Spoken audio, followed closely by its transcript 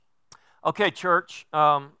Okay, church,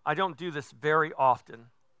 I don't do this very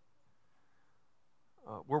often.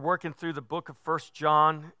 We're working through the book of First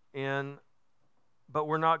John, but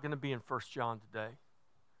we're not going to be in First John today.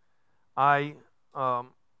 I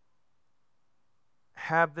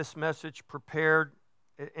have this message prepared,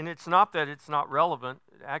 and it's not that it's not relevant.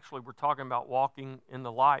 Actually, we're talking about walking in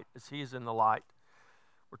the light as He is in the light.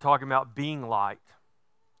 We're talking about being light.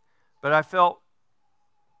 But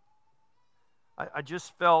I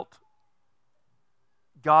just felt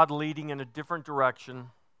God leading in a different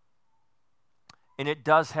direction, and it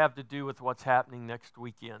does have to do with what's happening next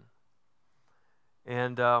weekend.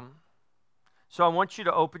 And so I want you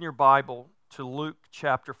to open your Bible to Luke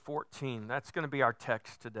chapter 14. That's going to be our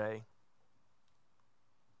text today.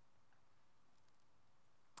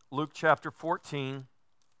 Luke chapter 14,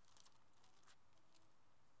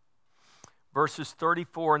 verses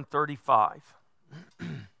 34 and 35.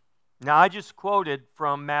 Now, I just quoted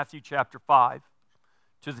from Matthew chapter 5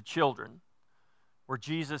 to the children, where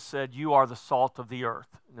Jesus said, "You are the salt of the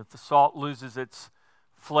earth. And if the salt loses its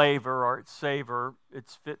flavor or its savor,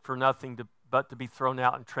 it's fit for nothing but to be thrown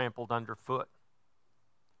out and trampled underfoot."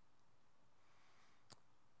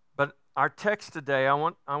 But our text today, I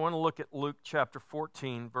want to look at Luke chapter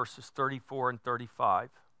 14, verses 34 and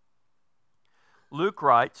 35. Luke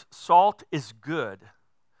writes, "Salt is good,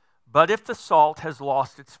 but if the salt has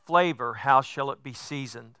lost its flavor, how shall it be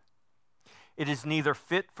seasoned? It is neither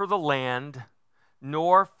fit for the land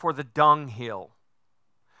nor for the dunghill,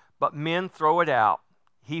 but men throw it out.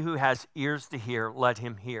 He who has ears to hear, let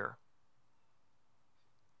him hear."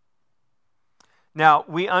 Now,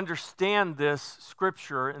 we understand this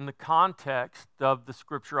scripture in the context of the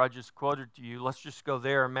scripture I just quoted to you. Let's just go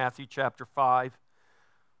there in Matthew chapter 5,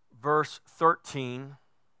 verse 13.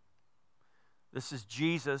 This is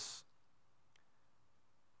Jesus.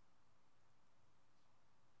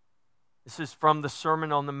 This is from the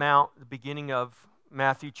Sermon on the Mount, the beginning of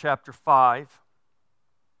Matthew chapter 5.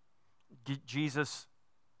 Jesus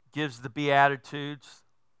gives the Beatitudes.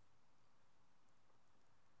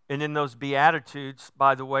 And in those Beatitudes,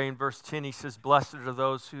 by the way, in verse 10, he says, "Blessed are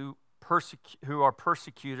those who are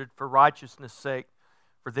persecuted for righteousness' sake,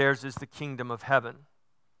 for theirs is the kingdom of heaven."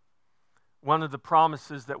 One of the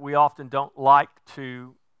promises that we often don't like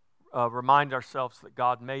to remind ourselves that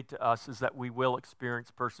God made to us is that we will experience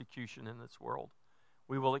persecution in this world.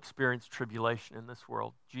 We will experience tribulation in this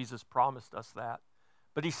world. Jesus promised us that.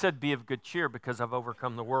 But he said, "Be of good cheer, because I've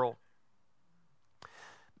overcome the world."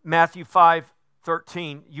 Matthew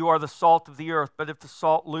 5:13, "You are the salt of the earth, but if the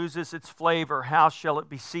salt loses its flavor, how shall it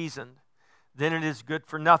be seasoned? Then it is good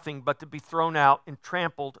for nothing but to be thrown out and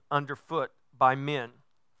trampled underfoot by men."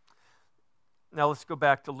 Now let's go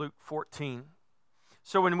back to Luke 14.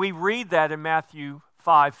 So when we read that in Matthew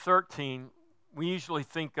 5:13, we usually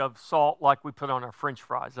think of salt like we put on our French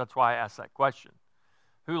fries. That's why I asked that question.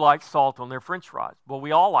 Who likes salt on their French fries? Well,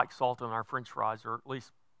 we all like salt on our French fries, or at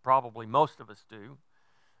least probably most of us do.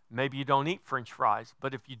 Maybe you don't eat French fries,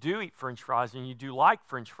 but if you do eat French fries and you do like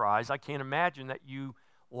French fries, I can't imagine that you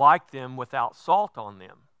like them without salt on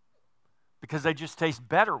them, because they just taste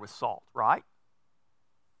better with salt, right?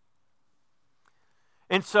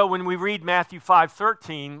 And so when we read Matthew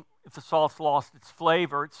 5:13, if the salt's lost its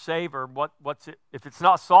flavor, its savor, what's it? If it's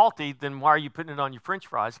not salty, then why are you putting it on your French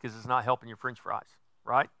fries? Because it's not helping your French fries,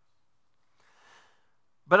 right?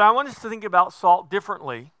 But I want us to think about salt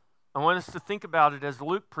differently. I want us to think about it as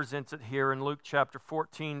Luke presents it here in Luke chapter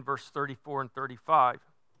 14, verse 34 and 35.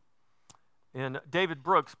 And David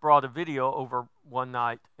Brooks brought a video over one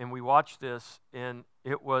night, and we watched this, and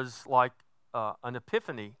it was like an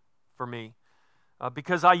epiphany for me.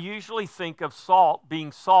 Because I usually think of salt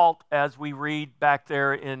being salt as we read back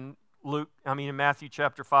there in Matthew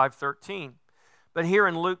chapter 5:13. But here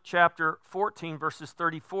in Luke chapter 14, verses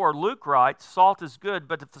 34, Luke writes, "Salt is good,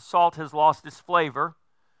 but if the salt has lost its flavor,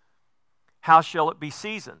 how shall it be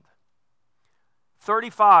seasoned?"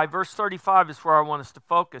 Verse 35 is where I want us to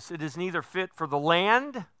focus. "It is neither fit for the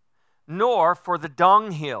land nor for the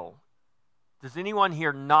dunghill." Does anyone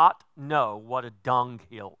here not know what a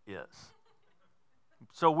dunghill is?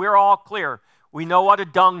 So we're all clear. We know what a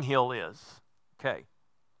dunghill is. Okay.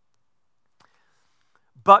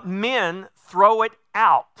 "But men throw it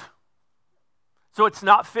out." So it's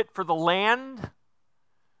not fit for the land,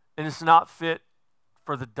 and it's not fit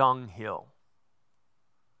for the dunghill.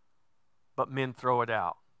 But men throw it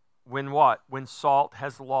out. When what? When salt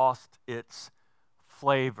has lost its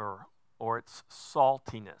flavor or its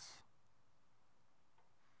saltiness.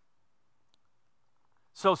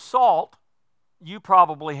 So salt, you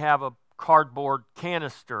probably have a cardboard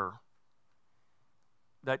canister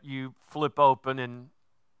that you flip open, and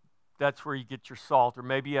that's where you get your salt. Or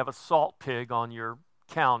maybe you have a salt pig on your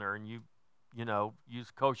counter and you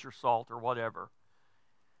use kosher salt or whatever.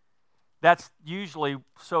 That's usually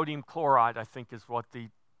sodium chloride, I think, is what the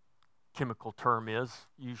chemical term is,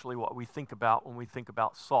 usually what we think about when we think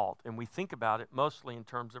about salt. And we think about it mostly in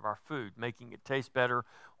terms of our food, making it taste better.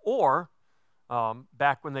 Or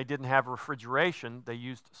back when they didn't have refrigeration, they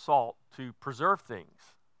used salt to preserve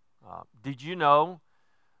things. Did you know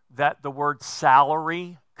that the word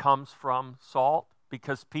salary comes from salt?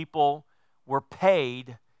 Because people were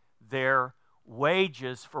paid their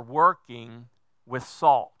wages for working with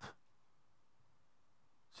salt.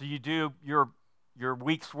 So you do your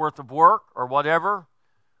week's worth of work or whatever,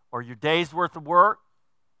 or your day's worth of work.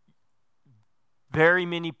 Very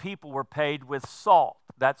many people were paid with salt.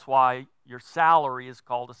 That's why your salary is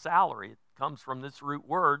called a salary. It comes from this root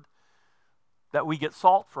word that we get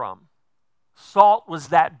salt from. Salt was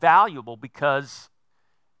that valuable because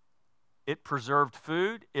it preserved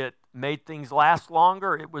food. It made things last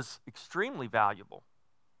longer. It was extremely valuable.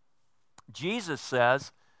 Jesus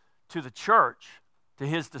says to the church, to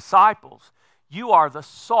his disciples, you are the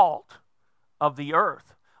salt of the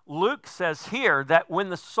earth. Luke says here that when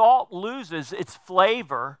the salt loses its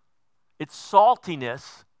flavor, its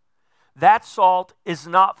saltiness, that salt is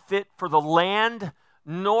not fit for the land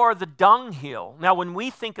nor the dunghill. Now, when we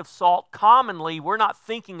think of salt, commonly we're not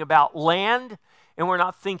thinking about land and we're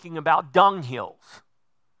not thinking about dunghills.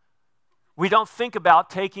 We don't think about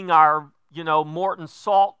taking our, Morton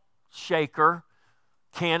salt shaker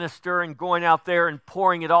canister and going out there and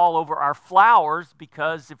pouring it all over our flowers,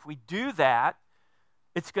 because if we do that,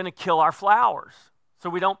 it's going to kill our flowers. So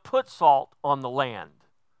we don't put salt on the land.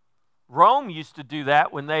 Rome used to do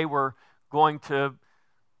that when they were going to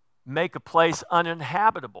make a place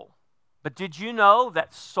uninhabitable. But did you know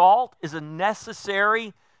that salt is a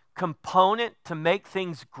necessary component to make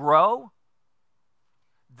things grow?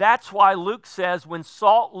 That's why Luke says when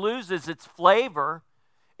salt loses its flavor,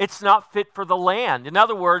 it's not fit for the land. In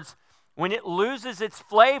other words, when it loses its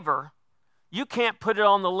flavor, you can't put it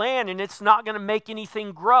on the land and it's not going to make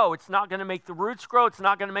anything grow. It's not going to make the roots grow. It's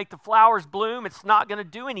not going to make the flowers bloom. It's not going to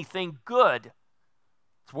do anything good.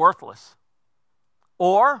 It's worthless.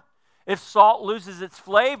 Or if salt loses its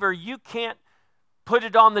flavor, you can't put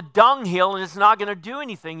it on the dunghill and it's not going to do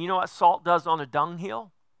anything. You know what salt does on a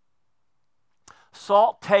dunghill?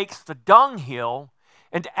 Salt takes the dunghill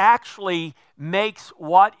and actually makes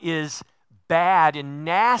what is bad and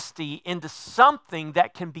nasty into something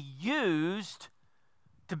that can be used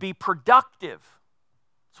to be productive.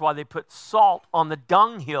 That's why they put salt on the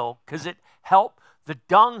dunghill, because it helped the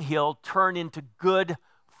dunghill turn into good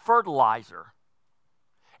fertilizer.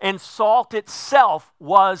 And salt itself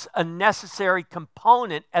was a necessary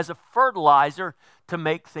component as a fertilizer to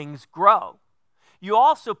make things grow. You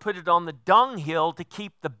also put it on the dunghill to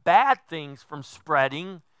keep the bad things from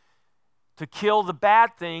spreading, to kill the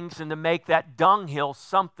bad things, and to make that dunghill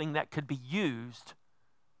something that could be used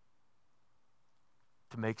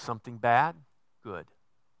to make something bad good.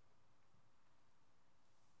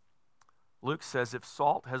 Luke says if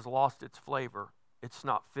salt has lost its flavor, it's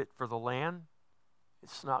not fit for the land,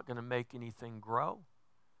 it's not going to make anything grow,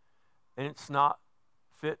 and it's not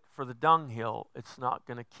fit for the dunghill. It's not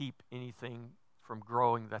going to keep anything from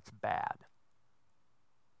growing that's bad.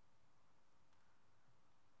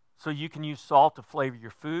 So you can use salt to flavor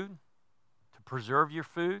your food, to preserve your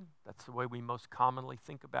food. That's the way we most commonly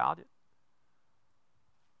think about it.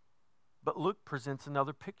 But Luke presents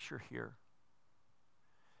another picture here.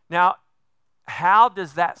 Now, how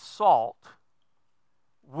does that salt,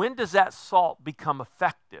 when does that salt become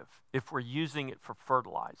effective if we're using it for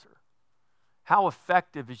fertilizer? How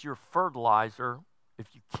effective is your fertilizer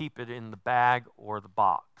if you keep it in the bag or the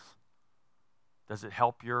box? Does it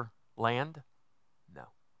help your land? No.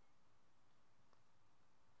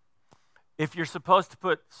 If you're supposed to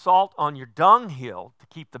put salt on your dunghill to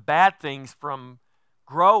keep the bad things from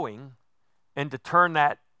growing and to turn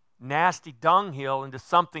that nasty dunghill into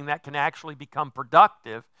something that can actually become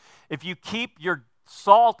productive, if you keep your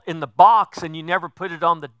salt in the box and you never put it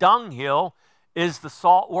on the dunghill, is the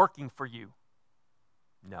salt working for you?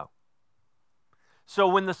 No. So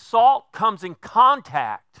when the salt comes in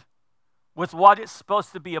contact with what it's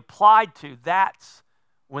supposed to be applied to, that's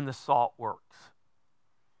when the salt works.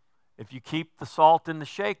 If you keep the salt in the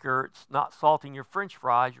shaker, it's not salting your french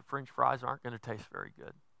fries aren't going to taste very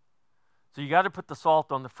good. So you got to put the salt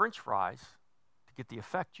on the french fries to get the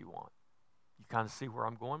effect you want. You kind of see where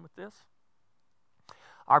I'm going with this?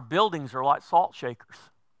 Our buildings are like salt shakers.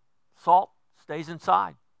 Salt stays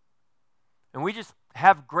inside. And we just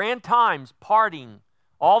have grand times partying,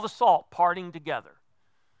 all the salt partying together.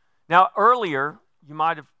 Now, earlier, you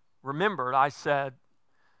might have remembered, I said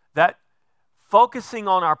that focusing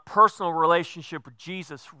on our personal relationship with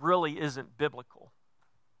Jesus really isn't biblical.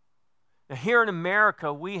 Now, here in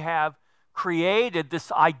America, we have created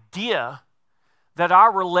this idea that our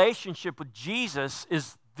relationship with Jesus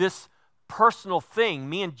is this personal thing.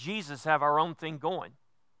 Me and Jesus have our own thing going.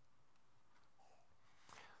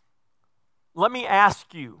 Let me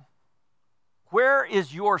ask you, where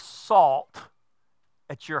is your salt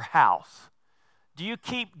at your house? Do you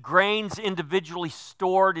keep grains individually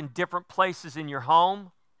stored in different places in your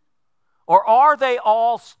home? Or are they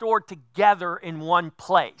all stored together in one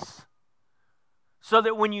place? So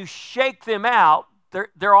that when you shake them out,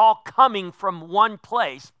 they're all coming from one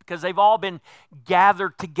place because they've all been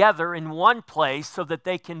gathered together in one place so that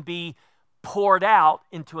they can be poured out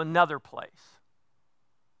into another place.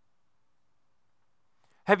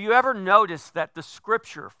 Have you ever noticed that the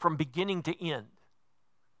Scripture from beginning to end?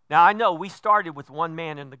 Now, I know we started with one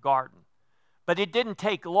man in the garden, but it didn't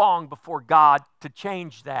take long before God to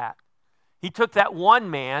change that. He took that one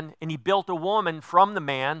man and he built a woman from the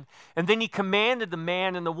man, and then he commanded the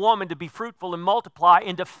man and the woman to be fruitful and multiply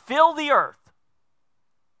and to fill the earth.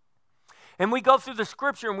 And we go through the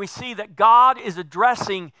Scripture and we see that God is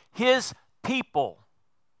addressing His people.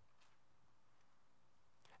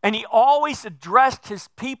 And He always addressed His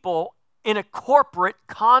people in a corporate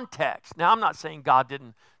context. Now, I'm not saying God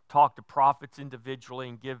didn't talk to prophets individually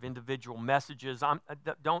and give individual messages.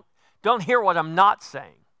 Don't hear what I'm not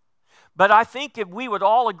saying. But I think if we would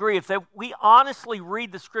all agree, if we honestly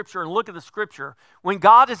read the Scripture and look at the Scripture, when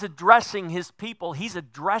God is addressing His people, He's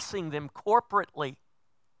addressing them corporately.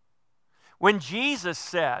 When Jesus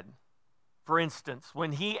said, for instance,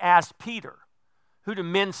 when He asked Peter, "Who do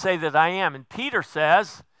men say that I am?" And Peter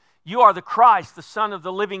says, "You are the Christ, the Son of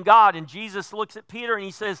the living God." And Jesus looks at Peter and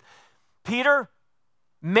He says, "Peter,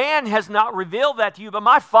 man has not revealed that to you, but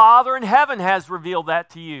my Father in heaven has revealed that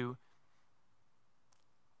to you.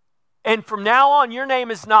 And from now on, your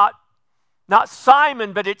name is not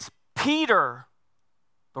Simon, but it's Peter,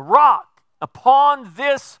 the rock. Upon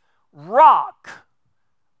this rock,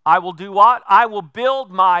 I will do what? I will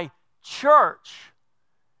build my church."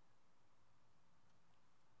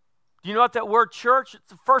 Do you know what that word church?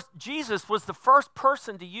 Jesus was the first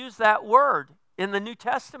person to use that word in the New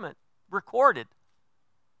Testament, recorded.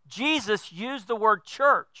 Jesus used the word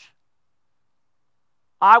church.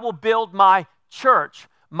 I will build my church,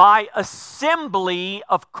 my assembly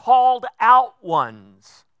of called out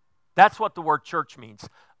ones. That's what the word church means.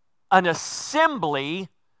 An assembly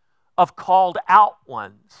of called out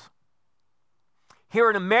ones. Here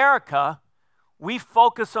in America, we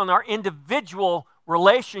focus on our individual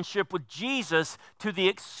relationship with Jesus to the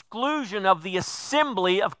exclusion of the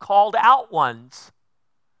assembly of called out ones.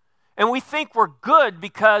 And we think we're good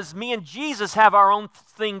because me and Jesus have our own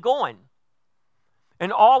thing going.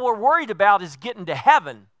 And all we're worried about is getting to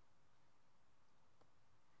heaven.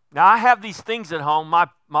 Now, I have these things at home.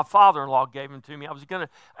 My father-in-law gave them to me.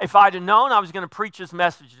 If I'd have known I was going to preach this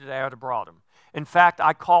message today, I would have brought them. In fact,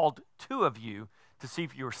 I called 2 of you to see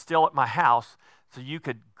if you were still at my house so you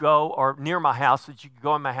could go, or near my house, so that you could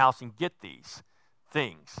go in my house and get these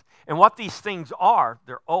things. And what these things are,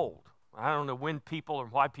 they're old. I don't know when people or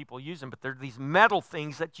why people use them, but they're these metal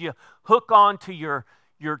things that you hook onto your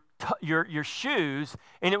shoes,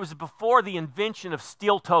 and it was before the invention of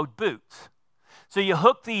steel-toed boots. So you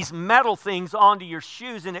hook these metal things onto your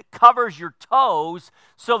shoes, and it covers your toes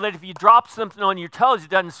so that if you drop something on your toes, it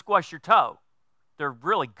doesn't squash your toe. They're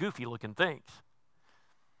really goofy-looking things.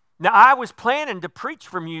 Now, I was planning to preach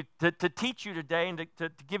from you, to teach you today, and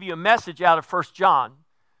to give you a message out of 1 John,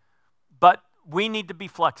 but we need to be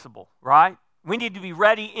flexible, right? We need to be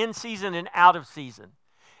ready in season and out of season.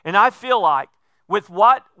 And I feel like with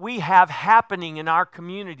what we have happening in our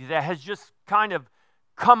community that has just kind of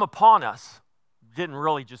come upon us, didn't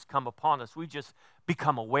really just come upon us, we just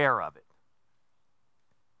become aware of it.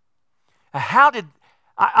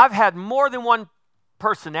 I've had more than one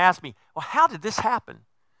person ask me, well, how did this happen?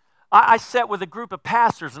 I sat with a group of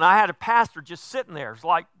pastors, and I had a pastor just sitting there,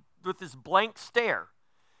 like with this blank stare.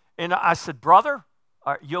 And I said, "Brother,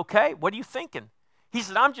 are you okay? What are you thinking?" He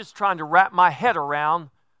said, "I'm just trying to wrap my head around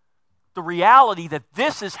the reality that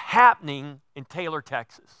this is happening in Taylor,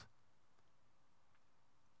 Texas."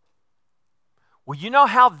 Well, you know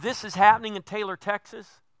how this is happening in Taylor,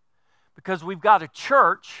 Texas? Because we've got a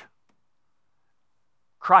church,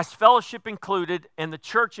 Christ Fellowship included, and the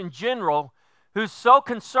church in general, who's so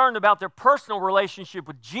concerned about their personal relationship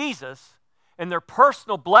with Jesus and their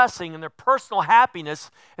personal blessing and their personal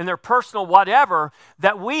happiness and their personal whatever,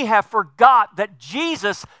 that we have forgot that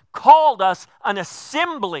Jesus called us an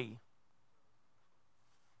assembly.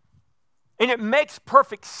 And it makes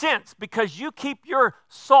perfect sense because you keep your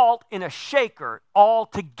salt in a shaker all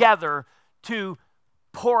together to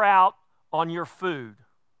pour out on your food.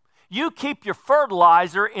 You keep your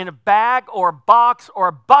fertilizer in a bag or a box or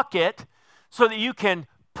a bucket so that you can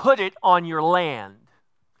put it on your land.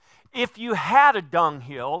 If you had a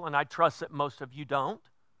dunghill, and I trust that most of you don't,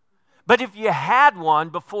 but if you had one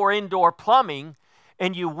before indoor plumbing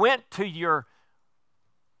and you went to your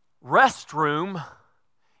restroom,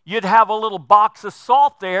 you'd have a little box of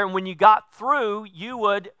salt there, and when you got through, you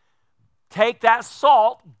would take that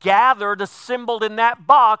salt, gathered, assembled in that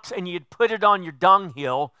box, and you'd put it on your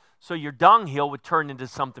dunghill, so your dunghill would turn into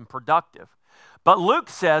something productive. But Luke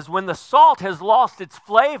says when the salt has lost its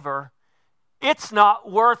flavor, it's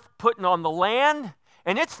not worth putting on the land,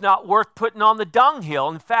 and it's not worth putting on the dunghill.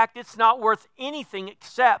 In fact, it's not worth anything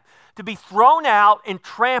except to be thrown out and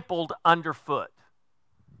trampled underfoot.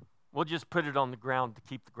 We'll just put it on the ground to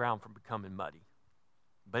keep the ground from becoming muddy.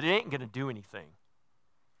 But it ain't going to do anything.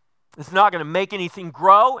 It's not going to make anything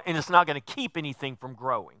grow, and it's not going to keep anything from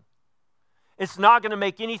growing. It's not going to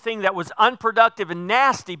make anything that was unproductive and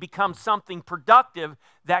nasty become something productive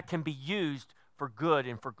that can be used for good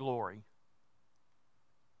and for glory.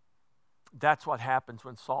 That's what happens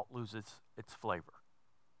when salt loses its flavor.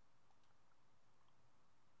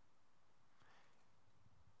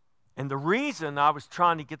 And the reason I was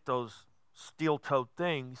trying to get those steel-toed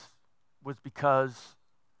things was because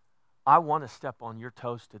I want to step on your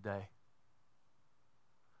toes today.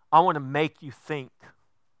 I want to make you think.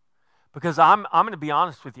 Because I'm going to be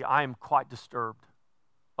honest with you, I am quite disturbed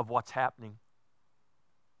of what's happening.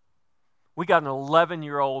 We got an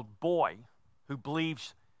 11-year-old boy who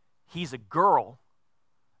believes he's a girl.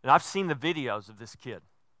 And I've seen the videos of this kid.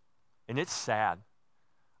 And it's sad.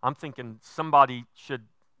 I'm thinking somebody should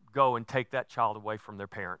go and take that child away from their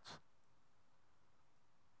parents.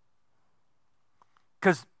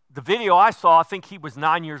 Because the video I saw, I think he was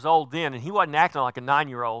 9 years old then, and he wasn't acting like a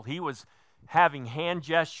 9-year-old. He was having hand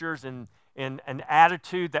gestures and an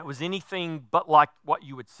attitude that was anything but like what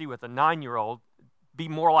you would see with a 9-year-old. Be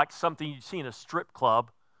more like something you'd see in a strip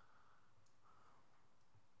club.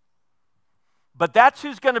 But that's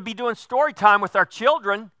who's going to be doing story time with our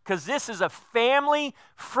children, because this is a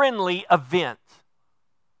family-friendly event.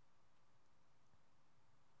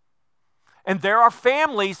 And there are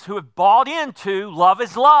families who have bought into love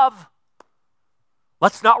is love.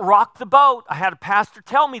 Let's not rock the boat. I had a pastor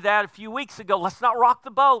tell me that a few weeks ago. Let's not rock the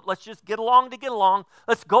boat. Let's just get along to get along.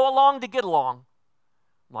 Let's go along to get along.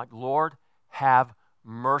 I'm like, Lord, have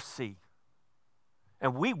mercy.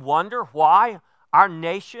 And we wonder why our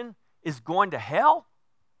nation is going to hell.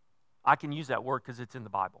 I can use that word because it's in the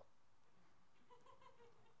Bible.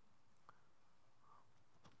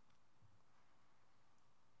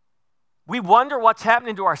 We wonder what's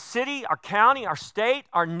happening to our city, our county, our state,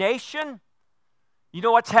 our nation. You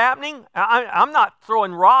know what's happening? I'm not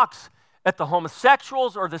throwing rocks at the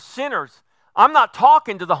homosexuals or the sinners. I'm not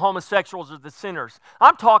talking to the homosexuals or the sinners.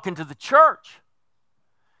 I'm talking to the church.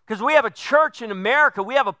 Because we have a church in America,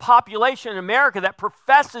 we have a population in America that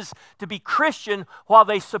professes to be Christian while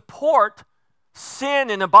they support sin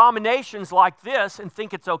and abominations like this and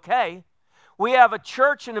think it's okay. We have a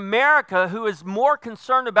church in America who is more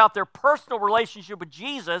concerned about their personal relationship with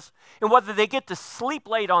Jesus and whether they get to sleep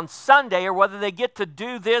late on Sunday or whether they get to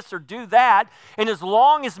do this or do that. And as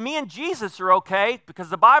long as me and Jesus are okay,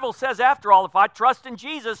 because the Bible says, after all, if I trust in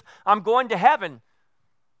Jesus, I'm going to heaven.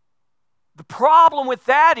 The problem with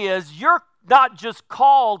that is you're not just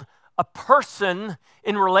called a person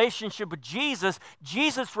in relationship with Jesus.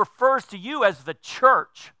 Jesus refers to you as the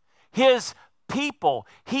church, his people.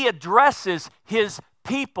 He addresses his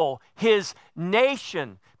people, his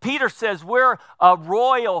nation. Peter says we're a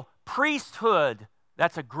royal priesthood.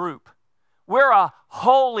 That's a group. We're a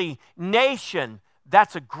holy nation.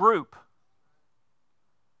 That's a group.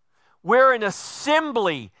 We're an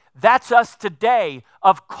assembly. That's us today,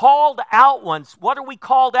 of called out ones. What are we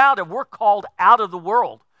called out of? We're called out of the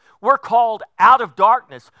world. We're called out of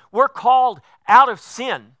darkness. We're called out of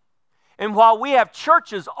sin. And while we have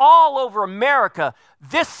churches all over America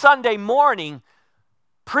this Sunday morning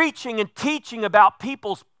preaching and teaching about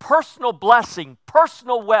people's personal blessing,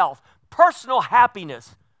 personal wealth, personal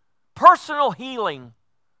happiness, personal healing,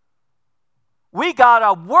 we got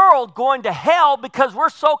a world going to hell because we're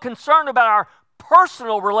so concerned about our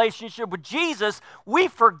personal relationship with Jesus, we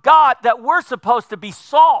forgot that we're supposed to be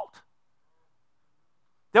salt.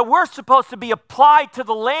 That we're supposed to be applied to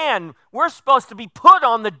the land. We're supposed to be put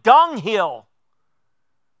on the dunghill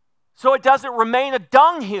so it doesn't remain a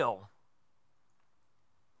dunghill.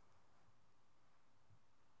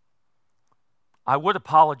 I would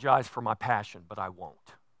apologize for my passion, but I won't.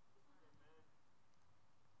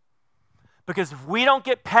 Because if we don't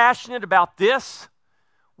get passionate about this,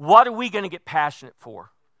 what are we going to get passionate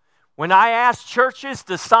for? When I asked churches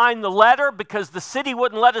to sign the letter because the city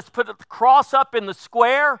wouldn't let us put the cross up in the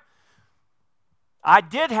square, I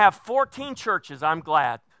did have 14 churches, I'm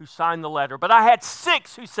glad, who signed the letter. But I had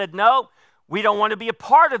 6 who said, no, we don't want to be a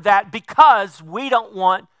part of that because we don't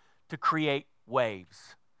want to create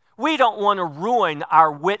waves. We don't want to ruin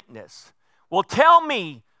our witness. Well, tell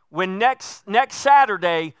me when next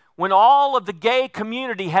Saturday, when all of the gay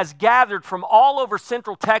community has gathered from all over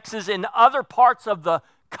Central Texas and other parts of the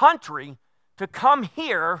country to come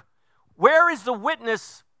here, where is the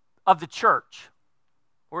witness of the church?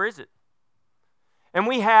 Where is it? And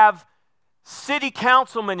we have city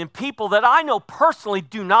councilmen and people that I know personally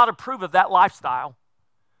do not approve of that lifestyle,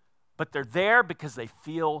 but they're there because they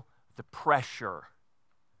feel the pressure.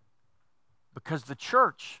 Because the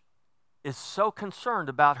church is so concerned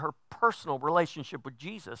about her personal relationship with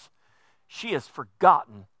Jesus, she has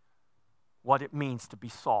forgotten what it means to be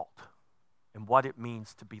salt and what it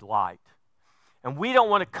means to be light. And we don't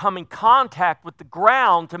want to come in contact with the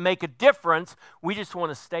ground to make a difference. We just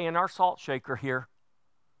want to stay in our salt shaker here.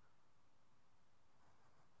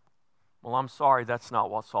 Well, I'm sorry, that's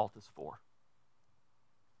not what salt is for.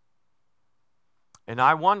 And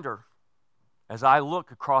I wonder, as I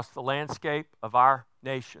look across the landscape of our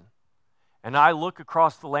nation, and I look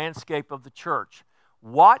across the landscape of the church,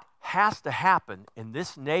 what has to happen in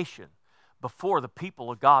this nation before the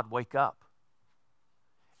people of God wake up?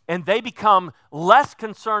 And they become less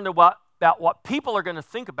concerned about what people are going to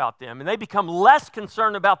think about them, and they become less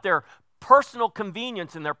concerned about their personal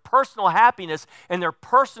convenience and their personal happiness and their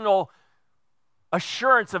personal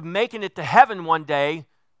assurance of making it to heaven one day,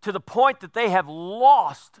 to the point that they have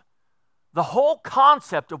lost the whole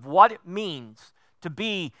concept of what it means to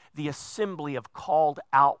be the assembly of called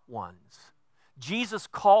out ones. Jesus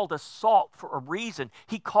called us salt for a reason.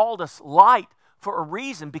 He called us light for a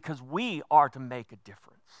reason, because we are to make a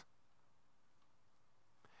difference.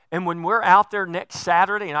 And when we're out there next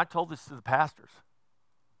Saturday, and I told this to the pastors,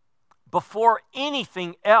 before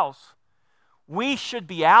anything else, we should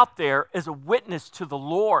be out there as a witness to the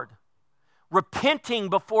Lord, repenting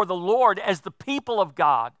before the Lord as the people of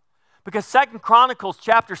God. Because 2 Chronicles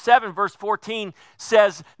chapter 7, verse 14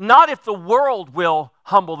 says, not if the world will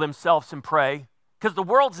humble themselves and pray, because the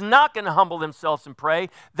world's not going to humble themselves and pray.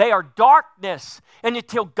 They are darkness, and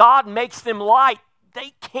until God makes them light,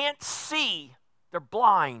 they can't see. They're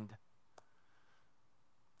blind.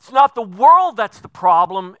 It's not the world that's the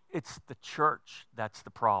problem, it's the church that's the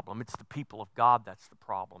problem. It's the people of God that's the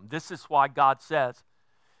problem. This is why God says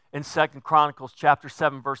in 2 Chronicles chapter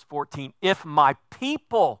 7, verse 14, if my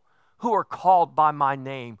people who are called by my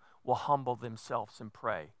name will humble themselves and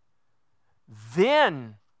pray,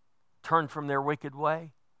 then turn from their wicked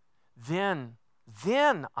way, then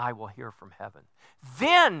I will hear from heaven.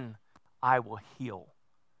 Then I will heal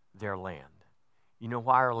their land. You know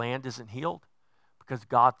why our land isn't healed? Because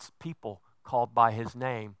God's people called by his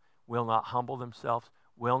name will not humble themselves,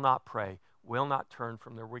 will not pray, will not turn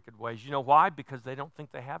from their wicked ways. You know why? Because they don't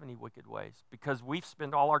think they have any wicked ways. Because we've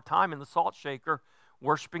spent all our time in the salt shaker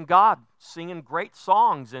worshiping God, singing great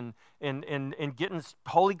songs and getting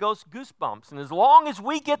Holy Ghost goosebumps. And as long as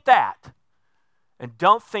we get that, and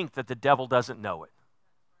don't think that the devil doesn't know it.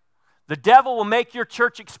 The devil will make your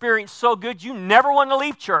church experience so good you never want to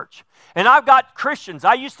leave church. And I've got Christians,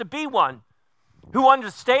 I used to be one, who wanted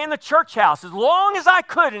to stay in the church house as long as I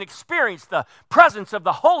could and experience the presence of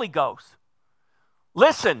the Holy Ghost.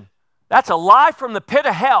 Listen, that's a lie from the pit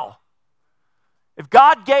of hell. If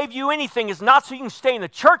God gave you anything, it's not so you can stay in the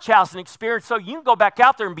church house and experience, so you can go back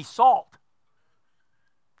out there and be salt.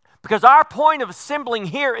 Because our point of assembling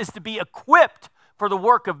here is to be equipped for the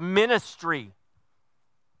work of ministry,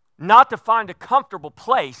 not to find a comfortable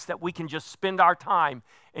place that we can just spend our time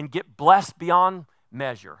and get blessed beyond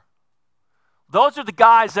measure. Those are the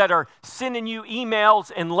guys that are sending you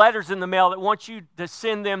emails and letters in the mail that want you to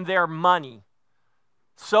send them their money.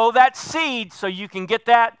 Sow that seed so you can get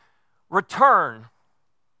that return.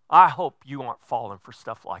 I hope you aren't falling for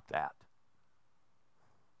stuff like that.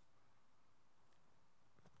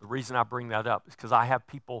 The reason I bring that up is because I have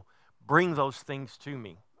people bring those things to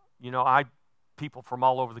me. You know, people from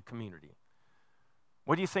all over the community.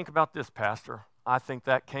 What do you think about this, Pastor? I think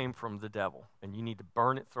that came from the devil, and you need to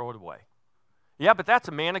burn it, throw it away. Yeah, but that's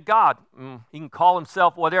a man of God. He can call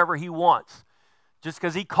himself whatever he wants. Just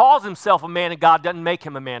because he calls himself a man of God doesn't make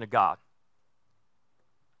him a man of God.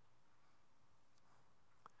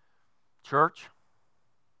 Church,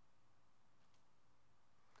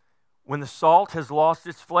 when the salt has lost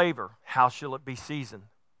its flavor, how shall it be seasoned?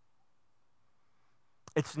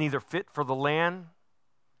 It's neither fit for the land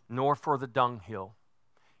nor for the dunghill.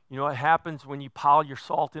 You know what happens when you pile your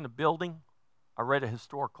salt in a building? I read a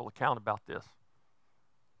historical account about this.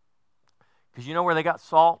 Because you know where they got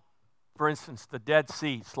salt? For instance, the Dead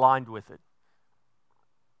Sea is lined with it.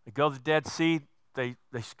 They go to the Dead Sea, they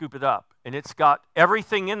scoop it up. And it's got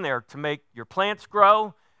everything in there to make your plants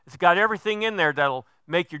grow. It's got everything in there that'll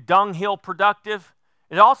make your dunghill productive.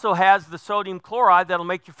 It also has the sodium chloride that'll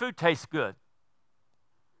make your food taste good.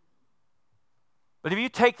 But if you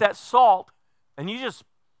take that salt and you just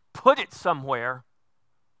put it somewhere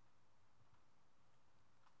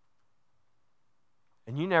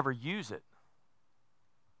and you never use it,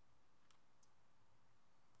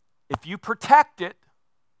 if you protect it,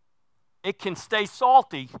 it can stay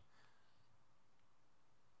salty,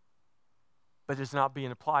 but it's not being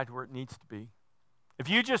applied where it needs to be. If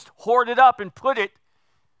you just hoard it up and put it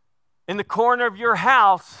in the corner of your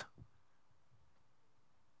house,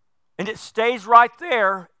 and it stays right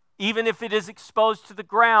there, even if it is exposed to the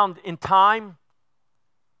ground in time,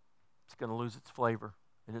 it's going to lose its flavor,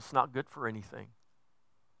 and it's not good for anything.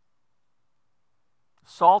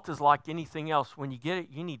 Salt is like anything else. When you get it,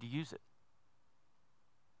 you need to use it.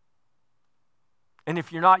 And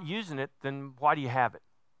if you're not using it, then why do you have it?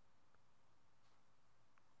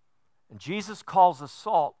 And Jesus calls us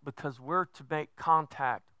salt because we're to make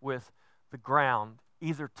contact with the ground,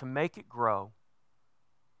 either to make it grow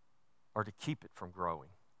or to keep it from growing.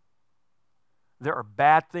 There are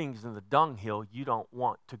bad things in the dunghill you don't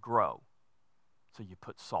want to grow, so you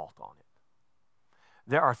put salt on it.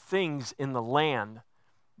 There are things in the land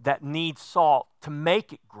that need salt to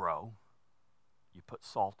make it grow, you put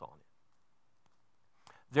salt on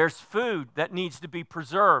it. There's food that needs to be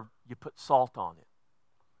preserved, you put salt on it.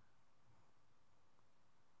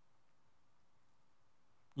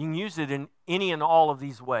 You can use it in any and all of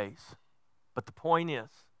these ways, but the point is,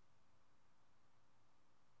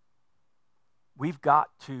 we've got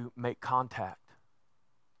to make contact.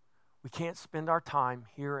 We can't spend our time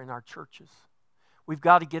here in our churches. We've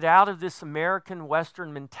got to get out of this American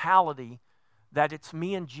Western mentality that it's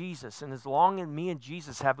me and Jesus, and as long as me and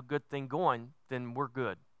Jesus have a good thing going, then we're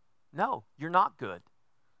good. No, you're not good.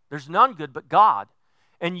 There's none good but God.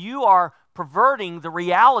 And you are perverting the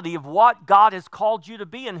reality of what God has called you to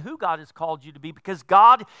be and who God has called you to be, because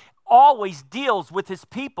God always deals with his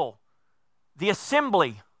people, the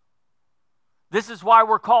assembly. This is why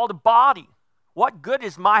we're called a body. What good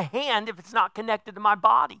is my hand if it's not connected to my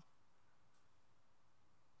body?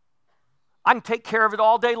 I can take care of it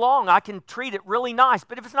all day long. I can treat it really nice,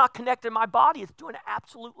 but if it's not connected to my body, it's doing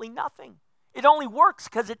absolutely nothing. It only works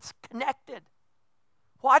because it's connected.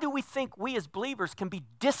 Why do we think we as believers can be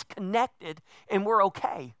disconnected and we're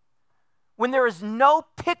okay? When there is no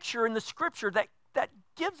picture in the Scripture that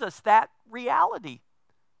gives us that reality,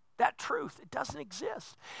 that truth. It doesn't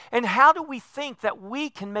exist. And how do we think that we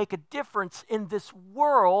can make a difference in this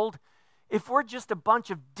world if we're just a bunch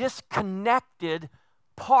of disconnected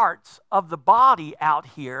parts of the body out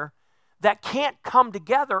here that can't come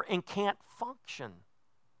together and can't function?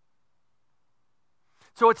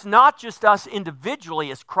 So it's not just us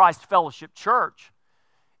individually as Christ Fellowship Church.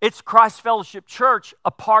 It's Christ Fellowship Church,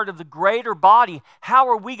 a part of the greater body. How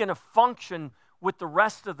are we going to function with the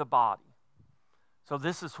rest of the body? So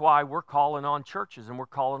this is why we're calling on churches and we're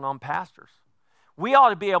calling on pastors. We ought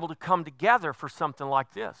to be able to come together for something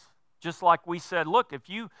like this. Just like we said, look, if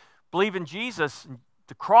you believe in Jesus,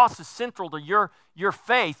 the cross is central to your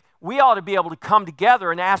faith, we ought to be able to come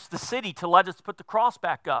together and ask the city to let us put the cross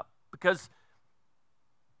back up, because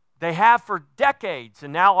they have for decades,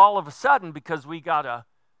 and now all of a sudden, because we got a...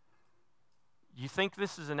 You think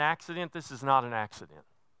this is an accident? This is not an accident.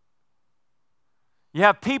 You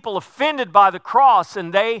have people offended by the cross,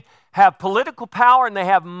 and they have political power and they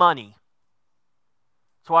have money.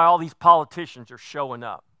 That's why all these politicians are showing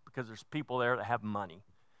up, because there's people there that have money.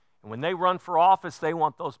 And when they run for office, they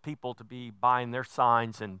want those people to be buying their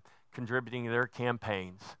signs and contributing to their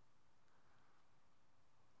campaigns.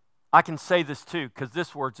 I can say this too, because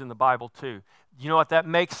this word's in the Bible too. You know what that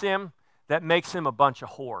makes him? That makes him a bunch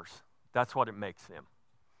of whores. That's what it makes him.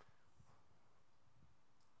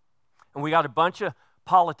 And we got a bunch of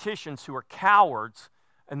politicians who are cowards,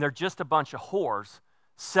 and they're just a bunch of whores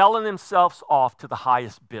selling themselves off to the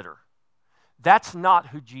highest bidder. That's not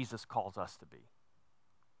who Jesus calls us to be.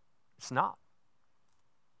 It's not.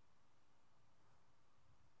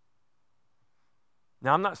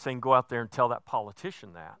 Now, I'm not saying go out there and tell that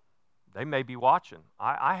politician that. They may be watching.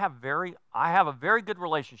 I have a very good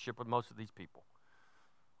relationship with most of these people.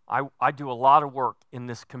 I do a lot of work in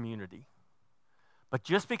this community. But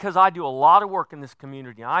just because I do a lot of work in this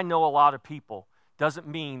community, I know a lot of people, doesn't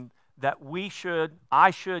mean that you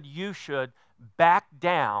should back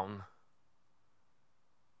down.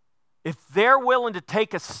 If they're willing to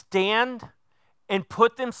take a stand and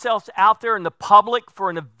put themselves out there in the public for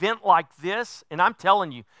an event like this, and I'm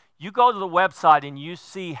telling you, you go to the website and you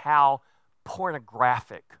see how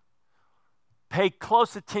pornographic. Pay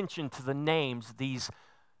close attention to the names these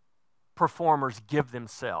performers give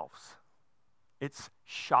themselves. It's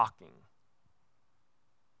shocking.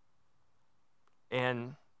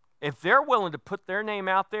 And if they're willing to put their name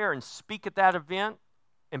out there and speak at that event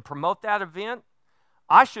and promote that event,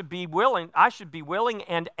 I should be willing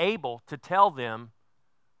and able to tell them,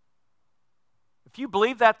 if you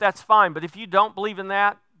believe that, that's fine. But if you don't believe in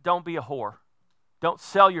that, don't be a whore. Don't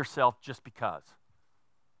sell yourself just because.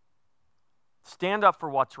 Stand up for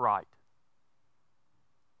what's right.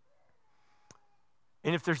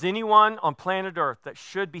 And if there's anyone on planet Earth that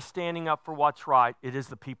should be standing up for what's right, it is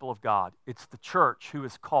the people of God. It's the church who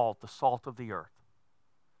is called the salt of the earth.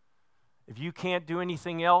 If you can't do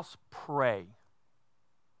anything else, pray.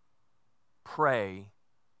 Pray.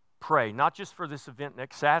 Pray. Not just for this event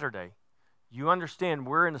next Saturday. You understand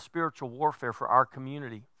we're in a spiritual warfare for our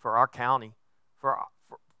community, for our county, for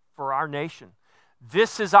our nation.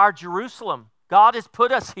 This is our Jerusalem. God has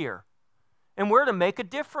put us here. And we're to make a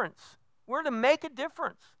difference. We're to make a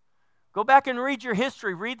difference. Go back and read your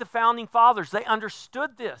history. Read the founding fathers. They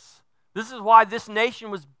understood this. This is why this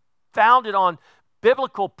nation was founded on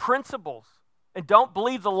biblical principles. And don't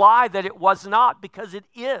believe the lie that it was not, because it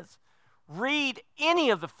is. Read any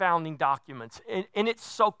of the founding documents, and it's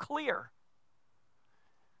so clear.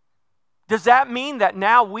 Does that mean that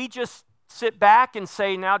now we just sit back and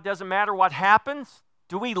say, now it doesn't matter what happens?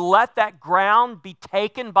 Do we let that ground be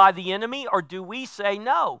taken by the enemy, or do we say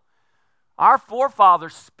no? Our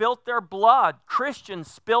forefathers spilt their blood. Christians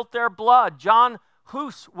spilt their blood. John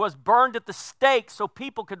Hus was burned at the stake so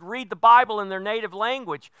people could read the Bible in their native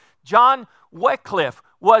language. John Wycliffe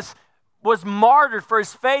was martyred for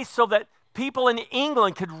his faith so that people in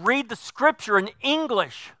England could read the scripture in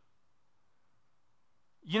English.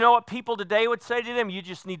 You know what people today would say to them? You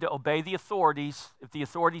just need to obey the authorities. If the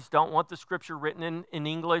authorities don't want the scripture written in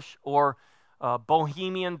English or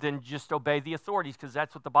Bohemian, then just obey the authorities, because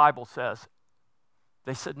that's what the Bible says.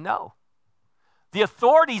 They said no. The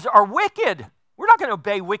authorities are wicked. We're not going to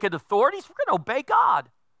obey wicked authorities. We're going to obey God.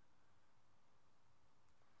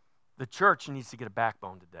 The church needs to get a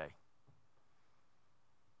backbone today.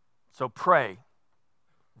 So pray.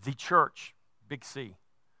 The church, big C,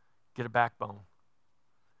 get a backbone.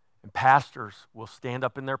 And pastors will stand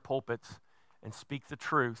up in their pulpits and speak the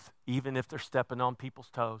truth, even if they're stepping on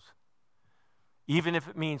people's toes. Even if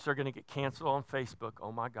it means they're going to get canceled on Facebook.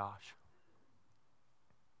 Oh my gosh.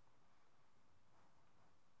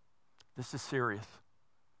 This is serious.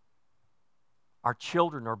 Our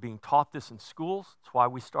children are being taught this in schools. That's why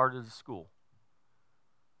we started a school.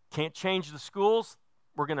 Can't change the schools.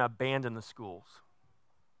 We're going to abandon the schools.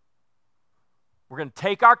 We're going to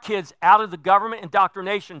take our kids out of the government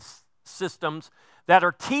indoctrination systems that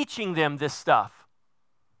are teaching them this stuff.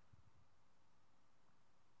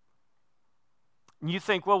 And you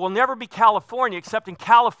think, well, we'll never be California, except in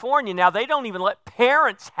California now they don't even let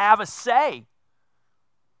parents have a say.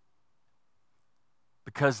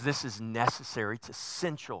 Because this is necessary, it's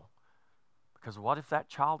essential. Because what if that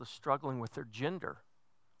child is struggling with their gender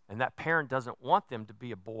and that parent doesn't want them to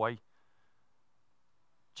be a boy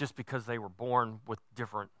just because they were born with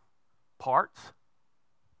different parts?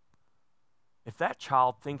 If that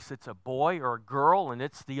child thinks it's a boy or a girl and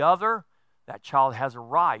it's the other, that child has a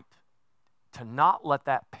right to not let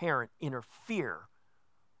that parent interfere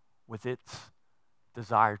with its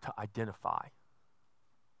desire to identify.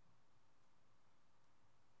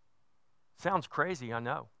 Sounds crazy, I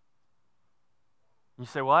know. You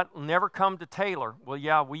say, well, that will never come to Taylor. Well,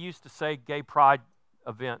 yeah, we used to say gay pride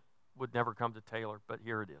event would never come to Taylor, but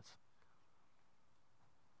here it is.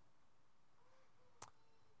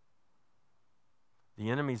 The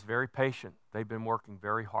enemy's very patient. They've been working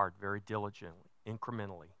very hard, very diligently,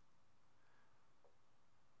 incrementally.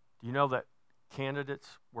 Do you know that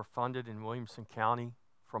candidates were funded in Williamson County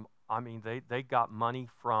they got money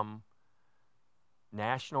from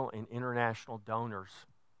national and international donors,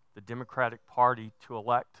 the Democratic Party, to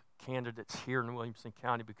elect candidates here in Williamson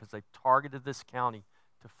County because they targeted this county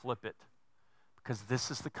to flip it. Because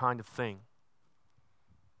this is the kind of thing.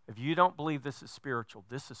 If you don't believe this is spiritual,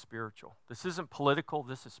 this is spiritual. This isn't political,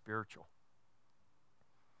 this is spiritual.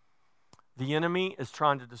 The enemy is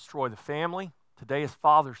trying to destroy the family. Today is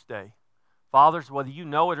Father's Day. Fathers, whether you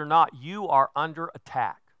know it or not, you are under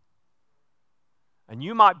attack. And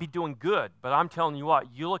you might be doing good, but I'm telling you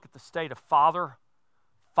what, you look at the state of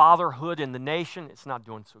fatherhood in the nation, it's not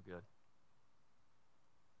doing so good.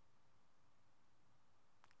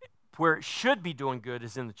 Where it should be doing good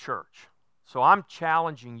is in the church. So I'm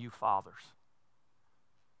challenging you, fathers.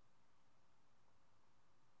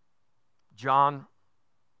 John,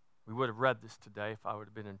 we would have read this today if I would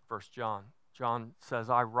have been in 1 John. John says,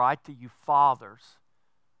 I write to you, fathers,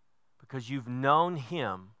 because you've known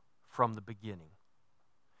him from the beginning.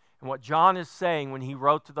 And what John is saying when he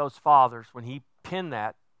wrote to those fathers, when he penned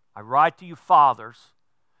that, I write to you, fathers,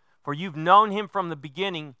 for you've known him from the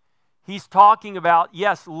beginning. He's talking about,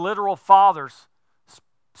 yes, literal fathers,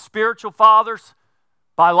 spiritual fathers,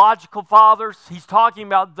 biological fathers. He's talking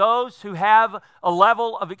about those who have a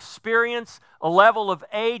level of experience, a level of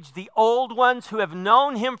age, the old ones who have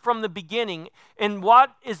known him from the beginning. And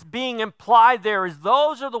what is being implied there is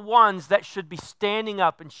those are the ones that should be standing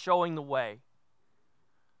up and showing the way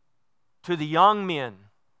to the young men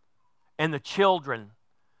and the children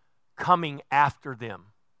coming after them.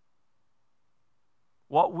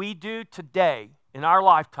 What we do today in our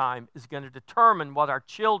lifetime is going to determine what our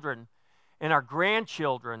children and our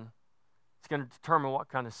grandchildren, it's going to determine what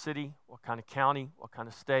kind of city, what kind of county, what kind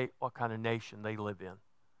of state, what kind of nation they live in.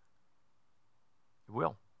 It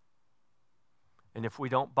will. And if we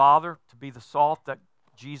don't bother to be the salt that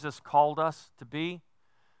Jesus called us to be,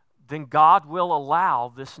 then God will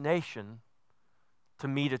allow this nation to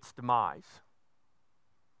meet its demise.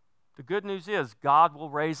 The good news is God will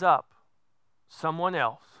raise up someone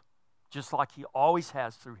else, just like he always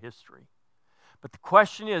has through history. But the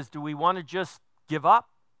question is, do we want to just give up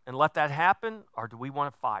and let that happen, or do we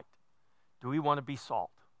want to fight? Do we want to be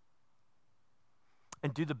salt?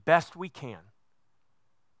 And do the best we can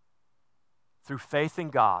through faith in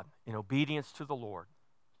God, in obedience to the Lord,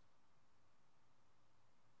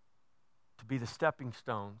 to be the stepping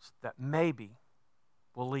stones that maybe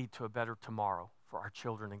will lead to a better tomorrow for our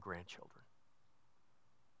children and grandchildren.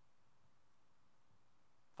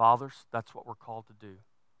 Fathers, that's what we're called to do.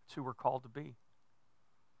 It's who we're called to be.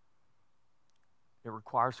 It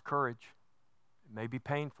requires courage. It may be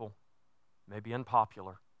painful, it may be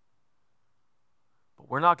unpopular. But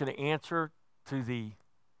we're not going to answer to the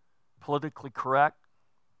politically correct,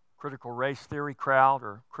 critical race theory crowd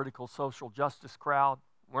or critical social justice crowd.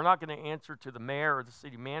 We're not going to answer to the mayor or the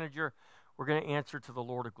city manager. We're going to answer to the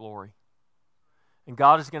Lord of glory. And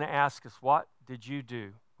God is going to ask us, what did you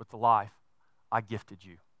do with the life I gifted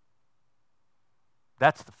you?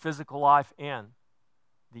 That's the physical life and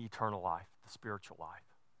the eternal life, the spiritual life.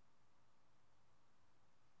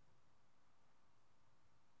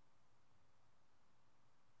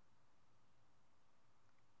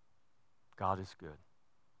 God is good.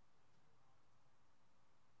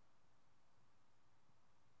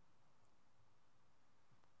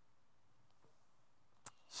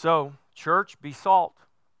 So, church, be salt.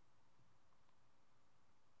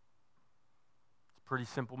 It's a pretty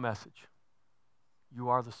simple message. You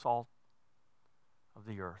are the salt of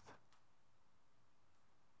the earth.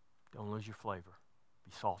 Don't lose your flavor.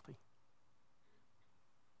 Be salty.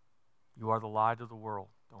 You are the light of the world.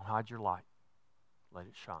 Don't hide your light. Let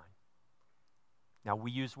it shine. Now,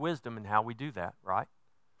 we use wisdom in how we do that, right?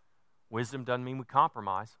 Wisdom doesn't mean we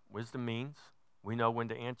compromise. Wisdom means we know when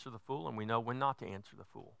to answer the fool and we know when not to answer the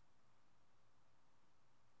fool.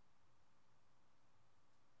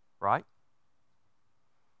 Right?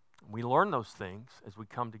 We learn those things as we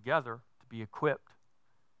come together to be equipped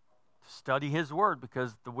to study His Word,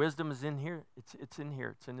 because the wisdom is in here. It's in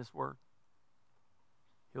here. It's in His Word.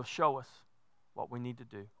 He'll show us what we need to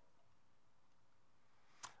do.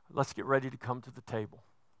 Let's get ready to come to the table.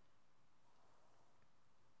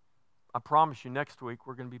 I promise you next week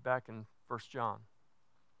we're going to be back in 1 John.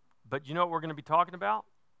 But you know what we're going to be talking about?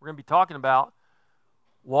 We're going to be talking about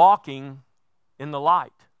walking in the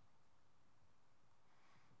light.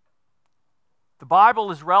 The Bible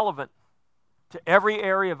is relevant to every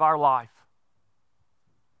area of our life.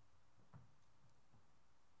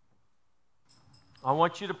 I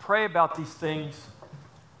want you to pray about these things.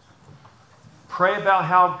 Pray about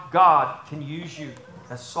how God can use you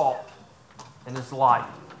as salt and as light.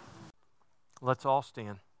 Let's all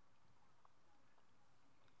stand.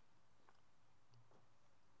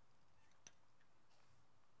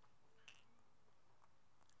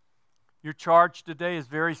 Your charge today is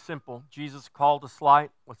very simple. Jesus called us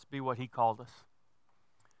light. Let's be what He called us.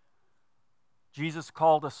 Jesus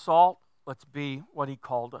called us salt. Let's be what he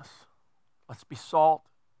called us. Let's be salt.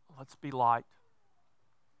 Let's be light.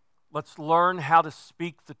 Let's learn how to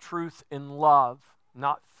speak the truth in love,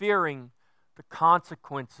 not fearing the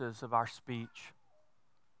consequences of our speech,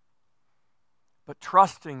 but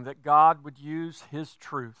trusting that God would use his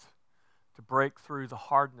truth to break through the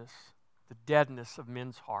hardness, the deadness of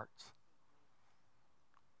men's hearts,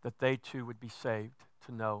 that they too would be saved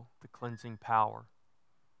to know the cleansing power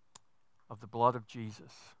of the blood of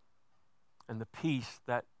Jesus and the peace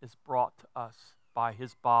that is brought to us by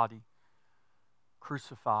his body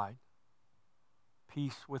crucified.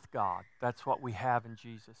 Peace with God. That's what we have in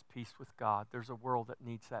Jesus, peace with God. There's a world that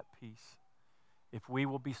needs that peace. If we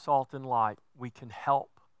will be salt and light, we can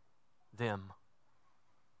help them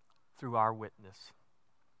through our witness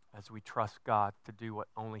as we trust God to do what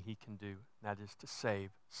only he can do, and that is to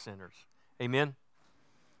save sinners. Amen.